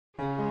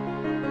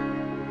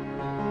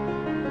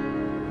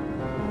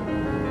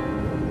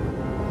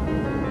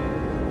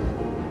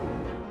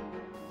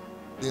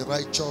the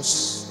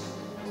righteous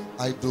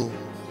idol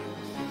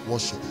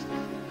worship.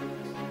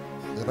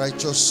 The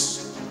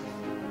righteous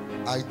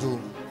idol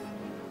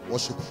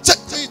worship.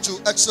 Take me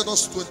to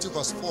Exodus 20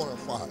 verse 4 and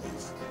 5.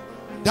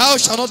 Thou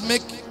shalt not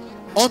make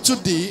unto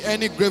thee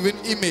any graven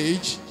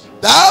image.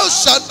 Thou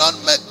shalt not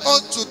make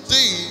unto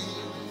thee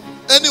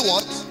any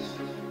what?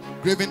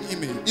 Graven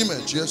image.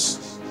 Image,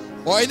 yes.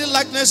 Or any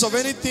likeness of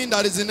anything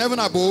that is in heaven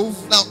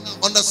above. Now,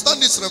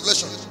 understand this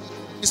revelation.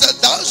 He said,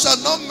 thou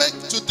shalt not make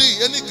to thee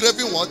any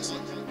graven what?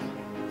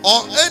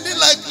 Or any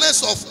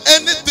likeness of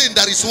anything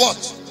that is what?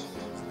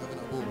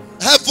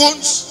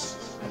 Heavens.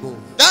 Above.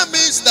 That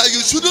means that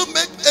you shouldn't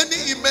make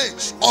any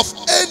image of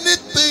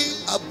anything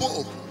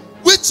above.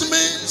 Which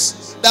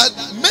means that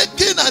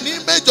making an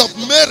image of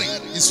Mary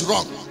is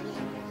wrong.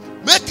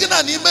 Making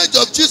an image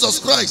of Jesus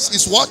Christ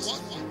is what?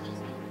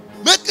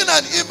 Making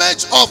an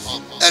image of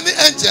any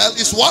angel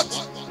is what?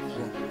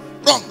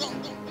 Wrong.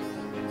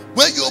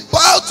 When you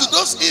bow to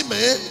those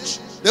images,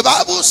 the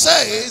Bible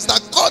says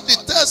that God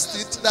detests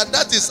it,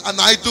 that is an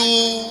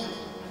idol.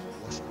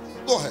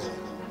 Go ahead.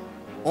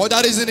 Or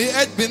that is in the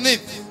earth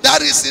beneath.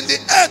 That is in the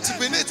earth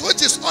beneath,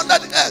 which is under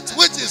the earth,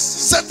 which is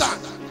Satan.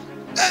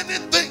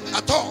 Anything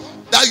at all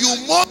that you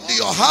mold in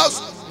your house,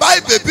 buy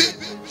baby,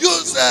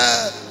 use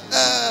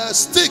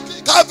stick,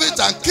 carve it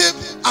and keep,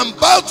 and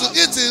bow to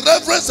it in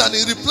reverence and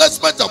in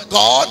replacement of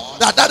God,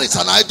 that is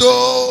an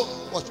idol.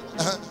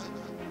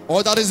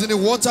 Or that is in the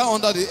water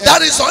under the earth.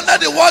 That is under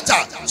the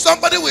water.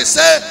 Somebody will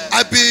say,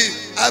 I be,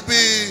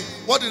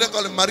 what do they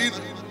call it? Marine.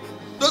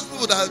 Those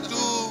people that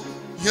do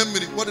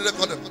hemiri, what do they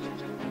call them?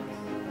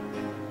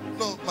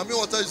 No, Mami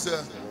water is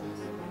there.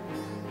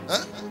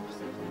 Huh?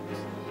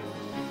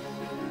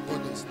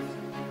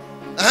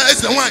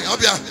 It's the wine.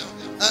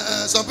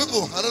 Some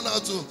people, I don't know how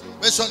to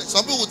mention it.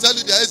 Some people will tell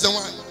you there is the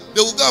wine.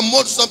 They will go and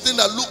mold something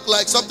that look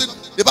like something.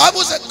 The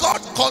Bible said God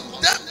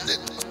condemned it.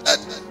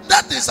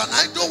 That is an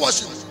idol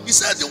worship. He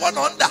said the one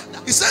under.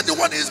 He said the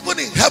one is born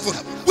in heaven.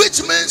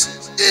 Which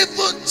means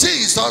even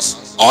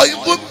Jesus or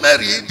even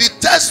Mary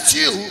detest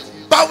you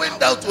bowing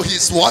down to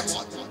his what?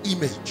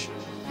 Image.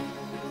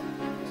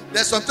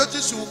 There's some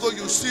churches you will go,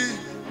 you see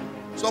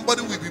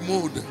somebody will be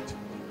molded.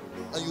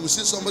 And you will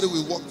see somebody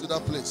will walk to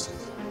that place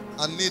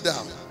and kneel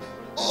down.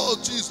 Oh,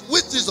 Jesus.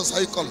 Which Jesus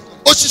are you calling?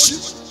 Oh, shishi.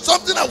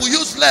 Something that will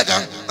use leg.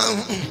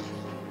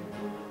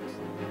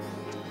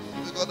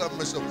 May God have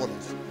mercy upon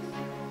us.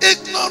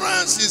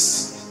 Ignorance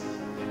is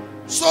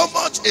so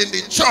much in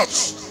the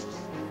church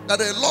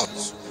that a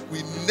lot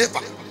we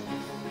never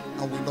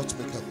and will not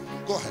make heaven.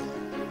 Go ahead.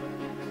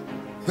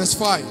 Verse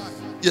 5.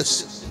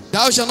 Yes.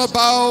 Thou shalt not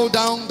bow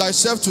down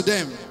thyself to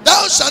them.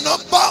 Thou shalt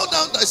not bow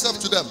down thyself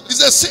to them.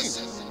 It's a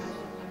sin.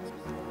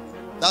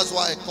 That's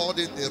why I called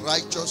it the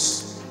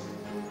righteous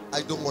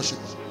idol worship.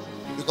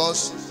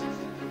 Because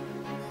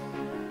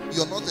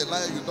you're not a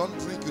liar, you don't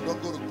drink, you don't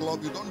go to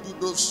club, you don't do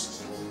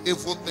those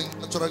evil things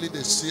naturally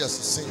they see as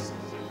a sin.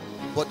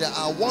 But there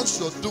are ones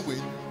you're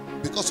doing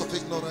because of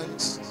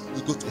ignorance,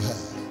 you go to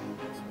hell.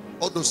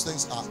 All those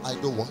things are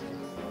idol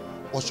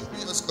worship.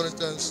 1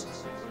 Corinthians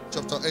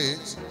chapter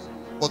 8,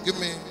 but give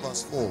me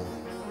verse 4.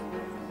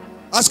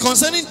 As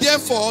concerning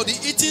therefore the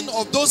eating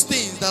of those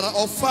things that are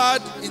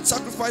offered in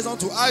sacrifice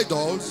unto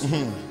idols,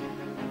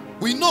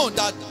 we know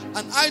that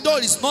an idol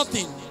is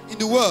nothing in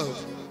the world,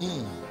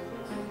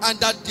 and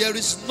that there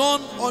is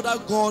none other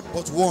God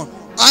but one.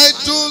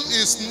 Idol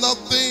is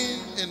nothing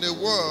in the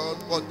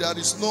world, but there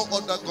is no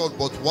other God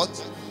but what?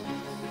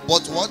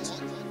 But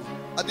what?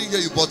 I didn't hear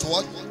you, but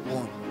what?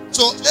 One.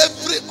 So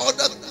every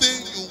other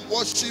thing you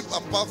worship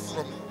apart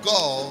from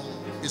God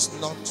is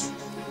not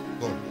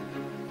God.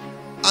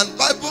 And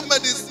Bible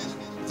made it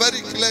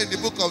very clear in the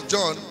book of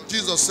John.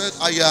 Jesus said,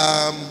 I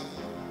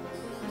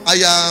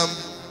am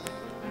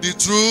the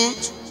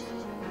truth.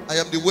 I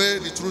am the way,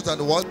 the truth, and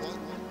the what?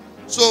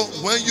 So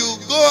when you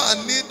go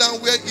and kneel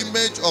down where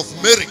image of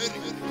Mary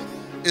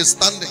is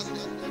standing,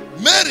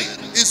 Mary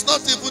is not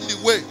even the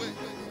way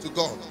to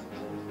God.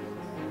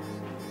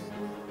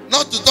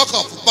 Not to talk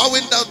of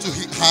bowing down to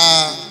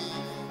her.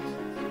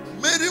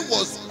 Mary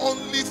was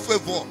only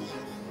favored.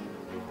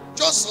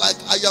 Just like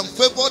I am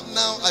favored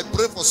now, I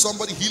pray for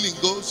somebody, healing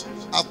goes.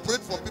 I've prayed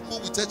for people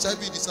with HIV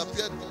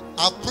disappeared.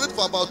 I've prayed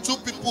for about 2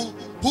 people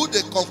who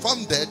they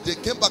confirmed dead, they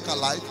came back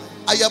alive.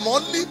 I am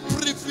only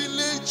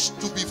privileged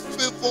to be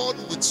favored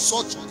with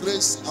such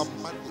grace and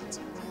mandate.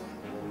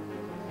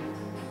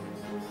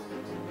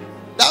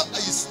 That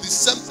is the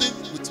same thing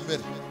with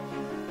Mary.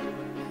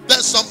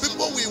 There's some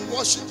people we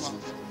worship her.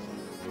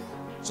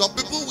 Some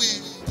people we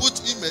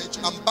put image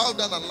and bow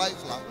down and lie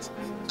flat.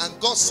 And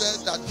God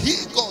said that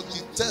God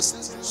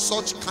detests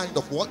such kind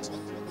of what?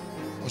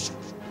 Worship.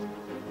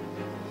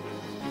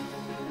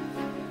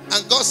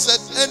 And God said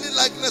any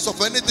likeness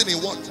of anything he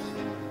wants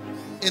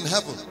in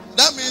heaven.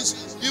 That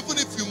means even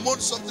if you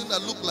mold something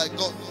that look like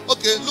God.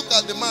 Okay, look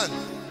at the man,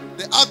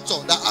 the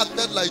actor that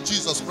acted like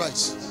Jesus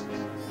Christ.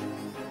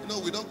 You know,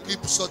 we don't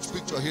keep such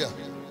picture here.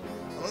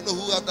 I don't know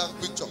who had that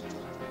picture.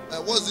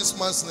 What's this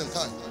man's name?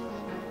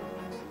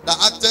 That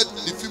acted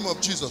the film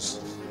of Jesus.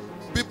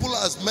 People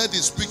has made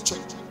his picture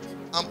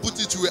and put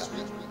it where?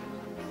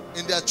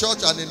 In their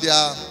church and in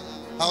their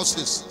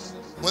houses.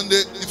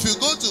 If you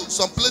go to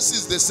some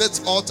places, they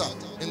set altar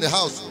in the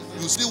house.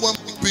 You see one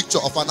big picture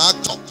of an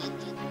actor.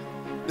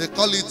 They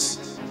call it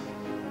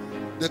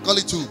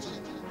who?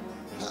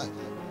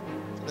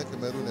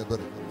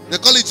 They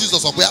call it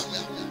Jesus of where?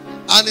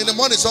 And in the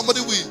morning,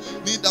 somebody will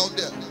kneel down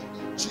there.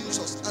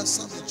 Jesus,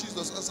 answer me.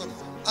 Jesus, answer me.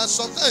 And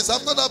sometimes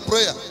after that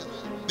prayer,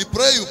 the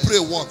prayer you pray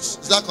once.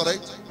 Is that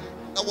correct?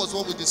 That was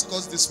what we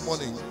discussed this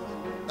morning.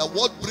 That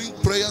what brings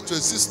prayer to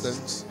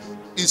existence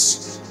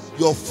is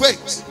your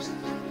faith.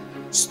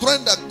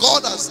 Strength that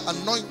God has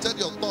anointed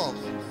your tongue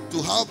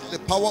to have the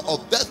power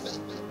of death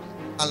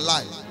and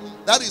life.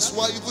 That is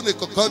why even a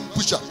coconut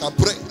pusher can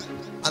pray,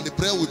 and the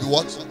prayer will be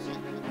what?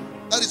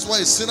 That is why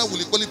a sinner will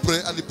equally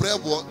pray, and the prayer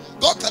will.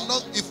 God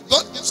cannot. If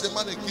God gives a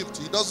man a gift,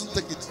 He doesn't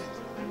take it.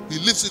 He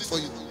leaves it for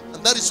you,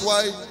 and that is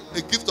why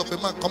a gift of a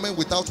man coming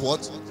without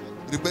what?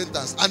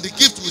 Repentance, and the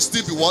gift will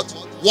still be what?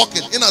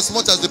 Working, in as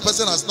much as the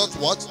person has not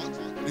what?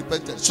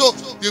 Repented. So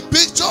the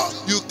picture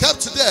you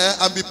kept there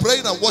and be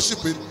praying and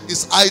worshiping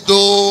is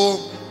idol,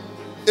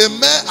 a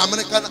mere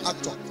American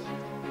actor.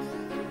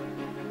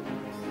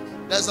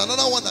 There's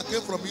another one that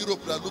came from Europe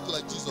that looked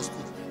like Jesus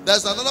too.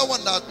 There's another one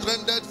that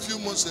trended a few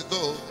months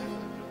ago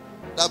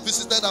that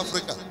visited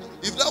Africa.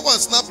 If that one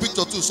snap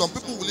picture too, some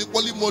people will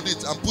equally mold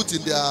it and put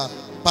in their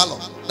parlor.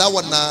 That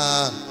one,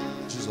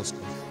 Jesus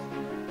Christ.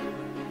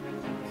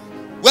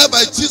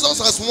 Whereby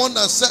Jesus has won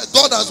and said,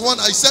 God has won.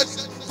 I said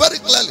very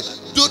clearly,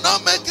 do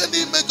not make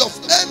any image of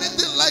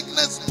anything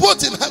likeness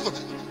put in heaven.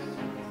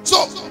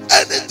 So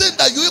anything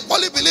that you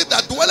equally believe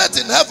that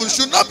dwelleth in heaven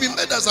should not be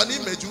made as an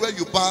image where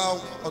you bow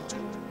unto.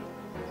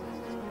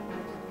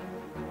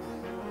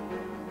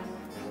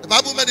 The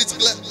Bible made it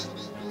clear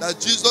that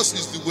Jesus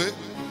is the way,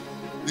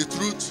 the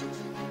truth,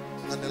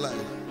 and the life.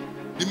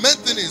 The main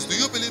thing is, do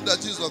you believe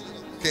that Jesus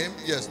came?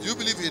 Yes. Do you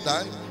believe He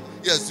died?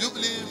 Yes. Do you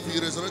believe He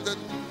resurrected?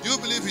 Do you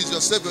believe He's your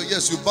Savior?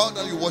 Yes. You bow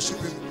down, you worship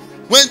Him.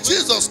 When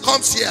Jesus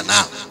comes here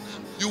now,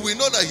 you will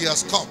know that He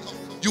has come.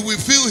 You will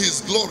feel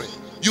His glory.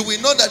 You will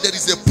know that there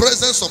is a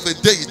presence of a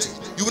deity.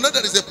 You will know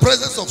there is a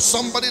presence of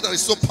somebody that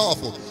is so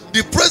powerful.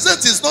 The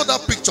presence is not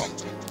that picture.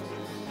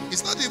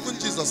 It's not even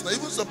Jesus. Now,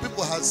 even some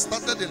people have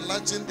started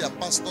enlarging their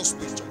pastor's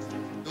picture.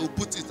 They will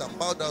put it and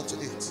bow down to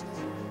it.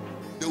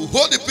 They will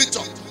hold the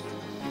picture.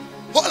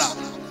 Hold up.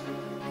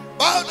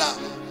 Bow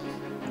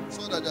down.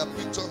 So that their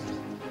picture.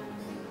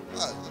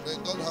 May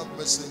God have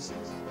mercy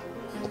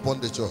upon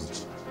the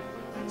church.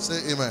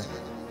 Say amen.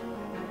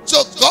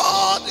 So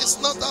God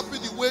is not happy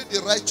the way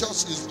the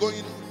righteous is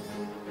going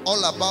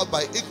all about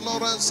by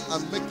ignorance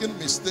and making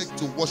mistake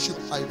to worship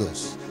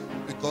idols.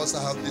 Because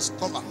I have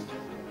discovered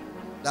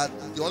that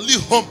the only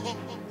home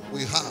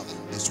we have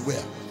is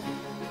where?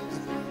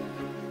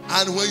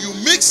 And when you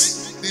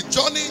mix the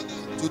journey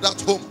to that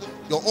home,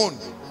 your own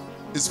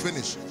is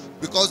finished.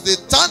 Because the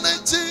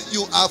eternity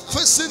you are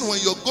facing when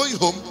you're going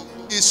home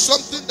is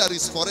something that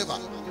is forever.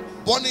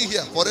 Born in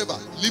here forever,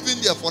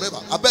 living there forever.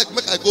 I beg,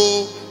 make I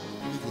go.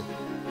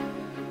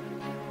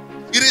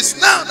 It is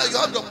now that you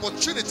have the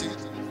opportunity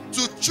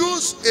to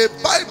choose a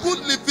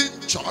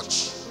Bible-living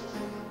church,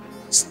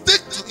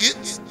 stick to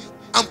it,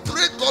 and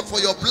pray God for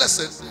your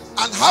blessings,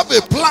 and have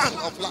a plan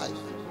of life,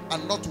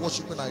 and not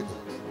worshiping idol.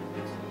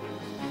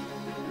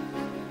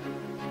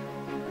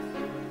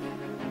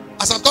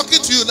 As I'm talking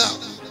to you now,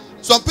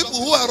 some people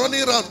who are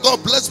running around,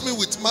 God bless me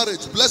with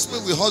marriage, bless me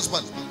with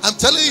husband. I'm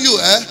telling you,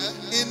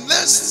 in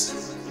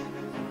next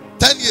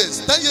 10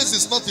 years, 10 years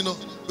is not enough.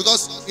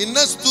 Because in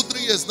next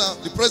 2-3 years now,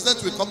 the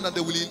president will come and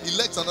they will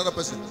elect another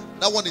person.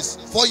 That one is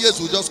 4 years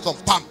will just come.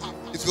 Pam.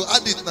 If you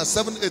add it now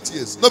 7-8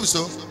 years. No, be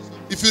so.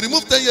 If you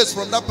remove 10 years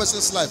from that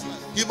person's life,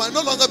 he might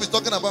no longer be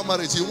talking about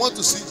marriage. He wants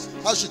to see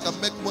how she can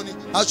make money,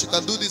 how she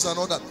can do this and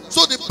all that.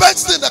 So the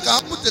best thing that can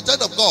happen to the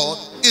child of God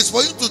is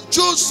for you to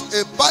choose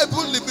a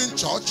Bible-living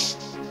church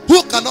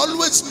who can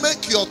always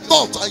make your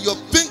thought and your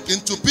thinking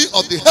to be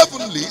of the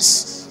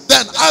heavenlies.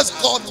 Then ask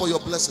God for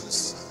your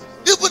blessings.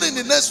 Even in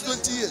the next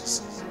 20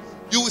 years.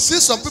 You will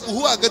see some people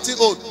who are getting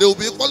old. They will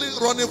be equally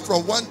running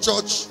from one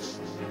church.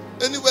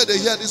 Anywhere they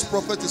hear this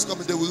prophet is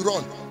coming, they will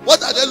run. What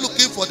are they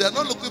looking for? They are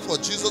not looking for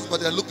Jesus, but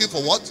they are looking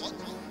for what?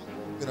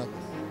 You know.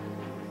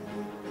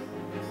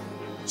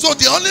 So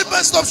the only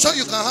best option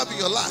you can have in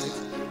your life,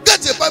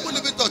 get a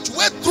Bible-living church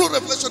where true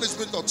revelation is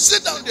being taught.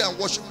 Sit down there and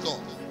worship God.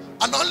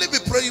 And only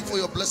be praying for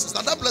your blessings.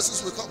 And that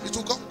blessings will come. It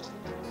will come.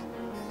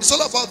 It's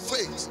all about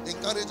faith,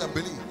 encourage and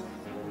believe.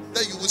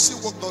 Then you will see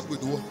what God will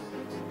do.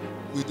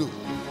 We do.